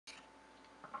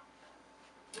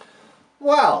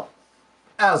Well,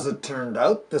 as it turned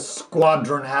out, the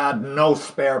squadron had no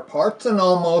spare parts and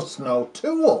almost no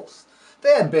tools.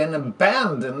 They had been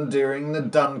abandoned during the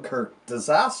Dunkirk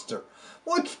disaster,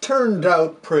 which turned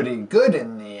out pretty good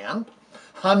in the end.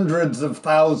 Hundreds of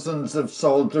thousands of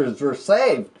soldiers were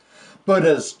saved. But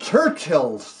as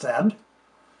Churchill said,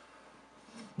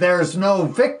 "There's no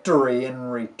victory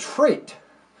in retreat."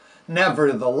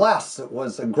 Nevertheless, it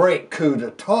was a great coup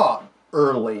d'etat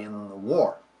early in the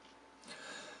war.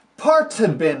 Parts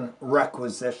had been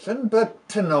requisitioned, but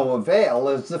to no avail,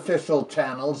 as official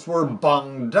channels were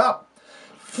bunged up.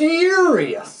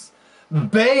 Furious,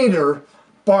 Bader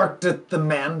barked at the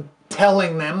men,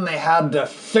 telling them they had to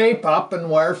shape up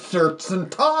and wear shirts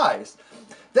and ties.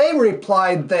 They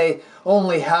replied they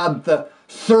only had the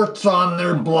shirts on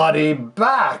their bloody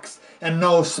backs and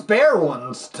no spare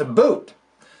ones to boot.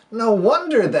 No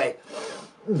wonder they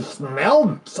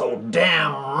smelled so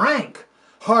damn rank.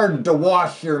 Hard to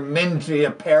wash your mingy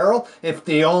apparel if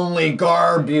the only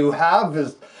garb you have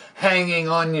is hanging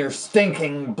on your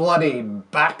stinking bloody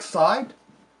backside.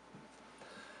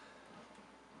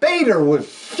 Bader was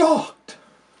shocked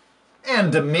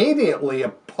and immediately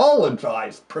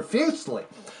apologized profusely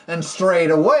and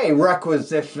straight away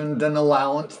requisitioned an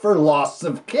allowance for loss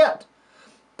of kit.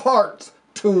 Parts,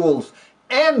 tools,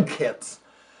 and kits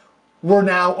were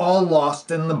now all lost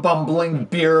in the bumbling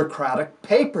bureaucratic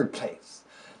paper chase.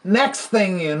 Next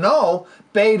thing you know,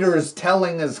 Bader is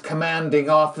telling his commanding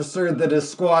officer that his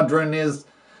squadron is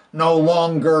no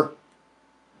longer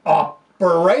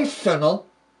operational.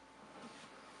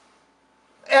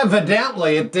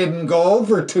 Evidently, it didn't go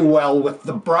over too well with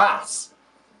the brass.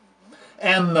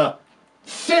 And the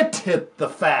shit hit the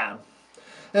fan.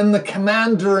 And the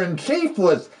commander-in-chief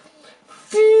was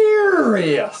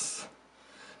furious.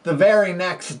 The very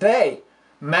next day,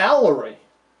 Mallory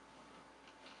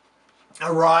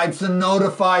arrives and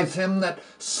notifies him that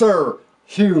Sir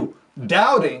Hugh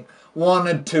Dowding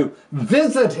wanted to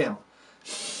visit him.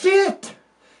 Shit!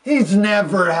 He's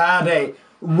never had a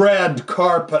red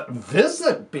carpet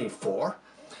visit before.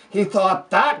 He thought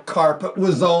that carpet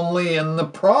was only in the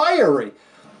Priory.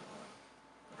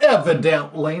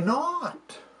 Evidently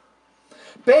not.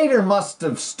 Bader must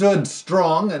have stood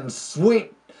strong and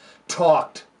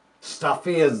sweet-talked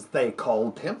Stuffy, as they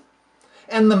called him,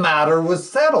 and the matter was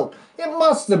settled. It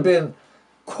must have been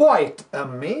quite a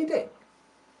meeting.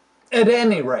 At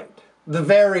any rate, the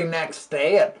very next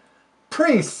day at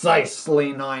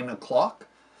precisely 9 o'clock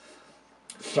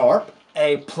sharp,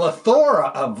 a plethora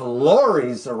of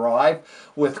lorries arrive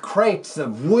with crates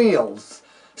of wheels,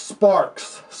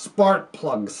 sparks, spark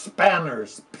plugs,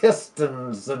 spanners,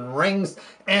 pistons and rings,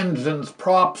 engines,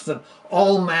 props, and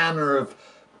all manner of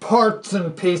parts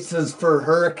and pieces for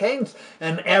hurricanes,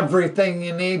 and everything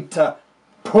you need to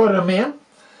put them in,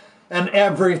 and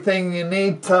everything you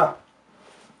need to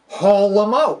haul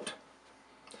them out.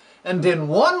 And in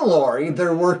one lorry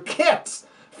there were kits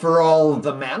for all of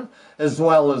the men, as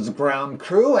well as ground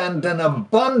crew, and an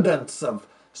abundance of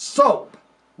soap,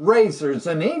 razors,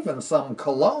 and even some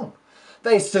cologne.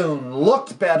 They soon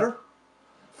looked better,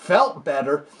 felt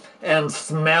better, and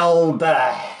smelled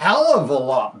a hell of a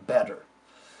lot better.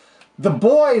 The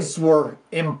boys were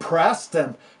impressed,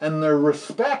 and their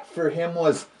respect for him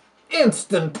was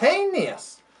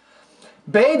instantaneous.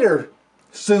 Bader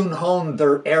soon honed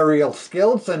their aerial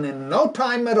skills, and in no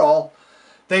time at all,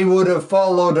 they would have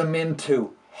followed him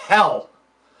into hell.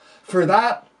 For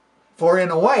in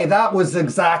a way, that was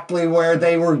exactly where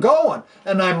they were going,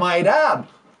 and I might add,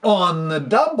 on the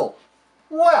double.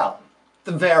 Well,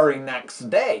 the very next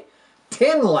day,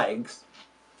 Tin Legs,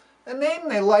 a name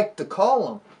they liked to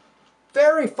call him,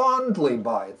 very fondly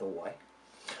by the way,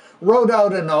 wrote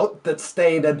out a note that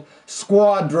stated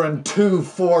Squadron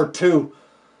 242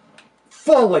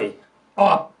 fully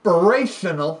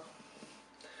operational.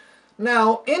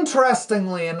 Now,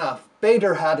 interestingly enough,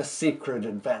 Bader had a secret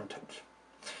advantage.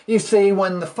 You see,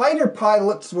 when the fighter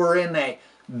pilots were in a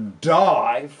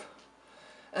dive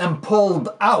and pulled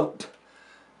out,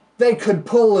 they could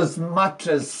pull as much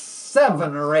as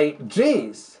 7 or 8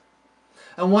 Gs.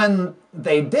 And when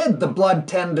they did, the blood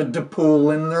tended to pool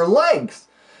in their legs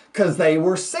because they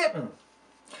were sitting.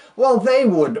 Well, they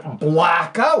would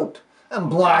black out. And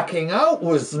blacking out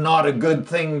was not a good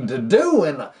thing to do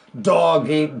in a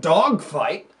dog-eat-dog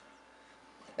fight.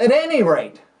 At any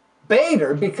rate,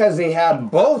 Bader, because he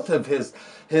had both of his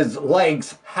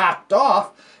legs hacked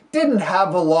off, didn't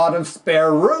have a lot of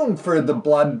spare room for the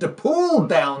blood to pool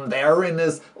down there in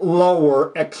his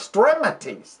lower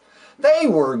extremities. They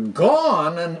were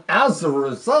gone, and as a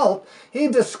result, he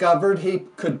discovered he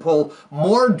could pull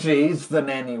more G's than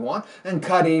anyone and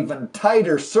cut even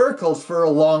tighter circles for a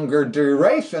longer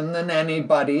duration than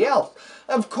anybody else.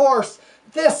 Of course,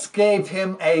 this gave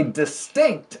him a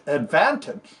distinct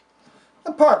advantage,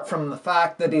 apart from the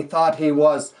fact that he thought he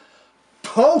was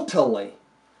totally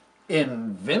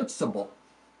invincible.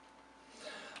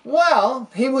 Well,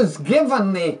 he was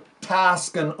given the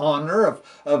task and honor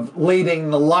of leading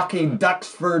the Lucky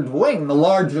Duxford Wing, the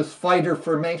largest fighter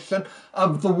formation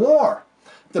of the war.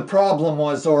 The problem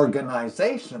was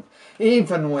organization.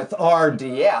 Even with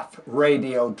RDF,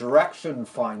 radio direction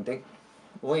finding,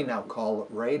 we now call it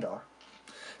radar,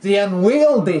 the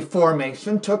unwieldy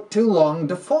formation took too long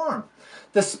to form.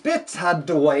 The Spits had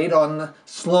to wait on the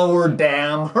slower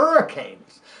damn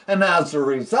hurricanes, and as a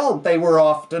result, they were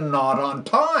often not on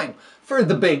time for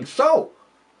the big show.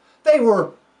 They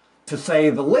were, to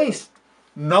say the least,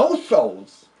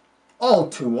 no-shows all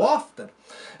too often.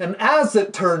 And as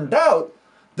it turned out,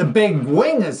 the big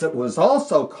wing, as it was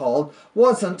also called,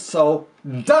 wasn't so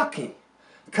ducky,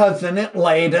 because in it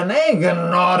laid an egg, and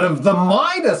not of the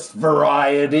Midas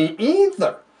variety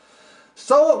either.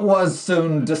 So it was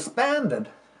soon disbanded.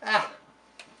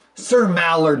 Sir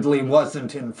Mallardly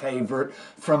wasn't in favour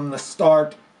from the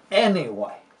start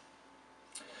anyway.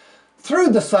 Through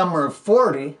the summer of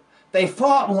 '40, they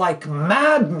fought like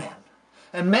madmen,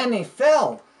 and many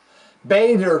fell.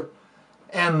 Bader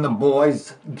and the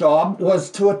boys' job was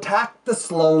to attack the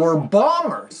slower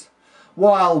bombers,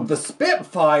 while the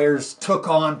Spitfires took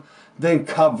on the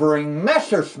covering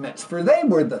Messerschmitts, for they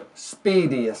were the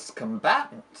speediest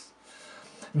combatants.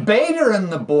 Bader and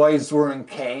the boys were in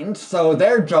Cairns, so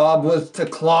their job was to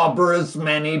clobber as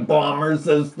many bombers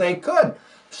as they could.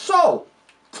 So,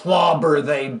 clobber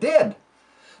they did.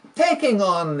 Taking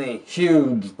on the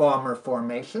huge bomber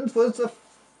formations was a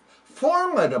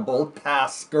formidable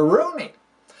taskaroonie.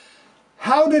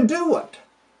 How to do it?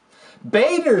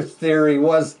 Bader's theory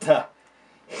was to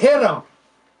hit them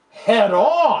head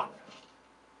on.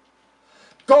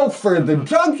 Go for the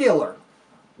jugular.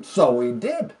 So he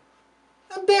did.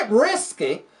 A bit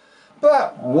risky,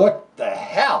 but what the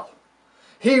hell?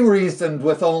 He reasoned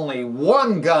with only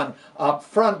one gun up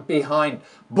front behind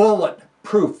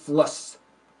bullet-proofless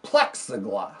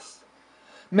plexiglass.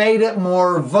 Made it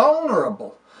more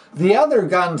vulnerable. The other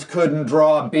guns couldn't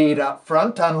draw a bead up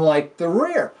front, unlike the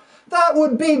rear. That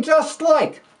would be just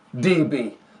like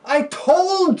DB. I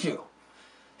told you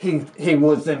he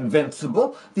was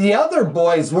invincible. The other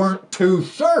boys weren't too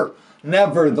sure.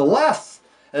 Nevertheless,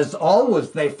 as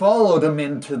always, they followed him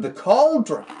into the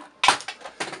cauldron.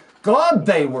 God,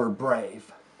 they were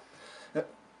brave.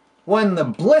 When the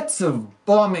blitz of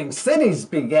bombing cities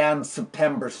began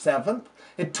September 7th,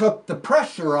 it took the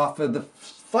pressure off of the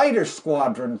fighter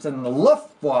squadrons, and the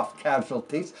Luftwaffe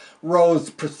casualties rose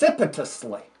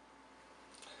precipitously.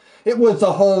 It was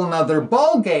a whole nother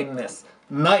ballgame, this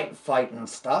night fighting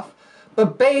stuff,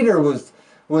 but Bader was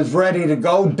ready to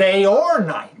go day or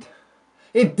night.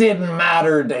 It didn't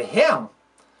matter to him.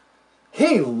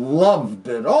 He loved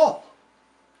it all.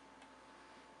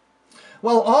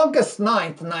 Well, August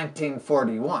 9th,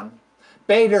 1941,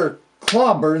 Bader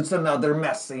clobbers another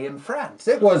Messi in France.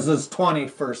 It was his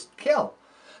 21st kill.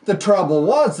 The trouble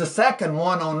was, the second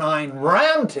 109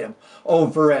 rammed him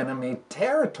over enemy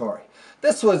territory.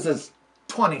 This was his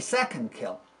 22nd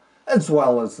kill, as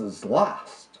well as his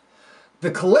last.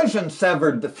 The collision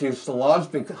severed the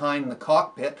fuselage behind the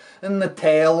cockpit, and the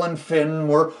tail and fin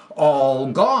were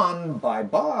all gone.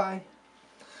 Bye-bye.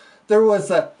 There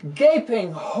was a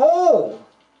gaping hole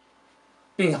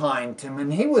behind him,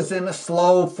 and he was in a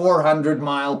slow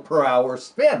 400-mile-per-hour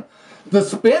spin. The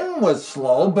spin was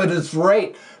slow, but his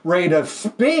rate of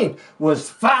speed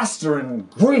was faster and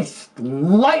greased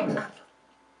lightning.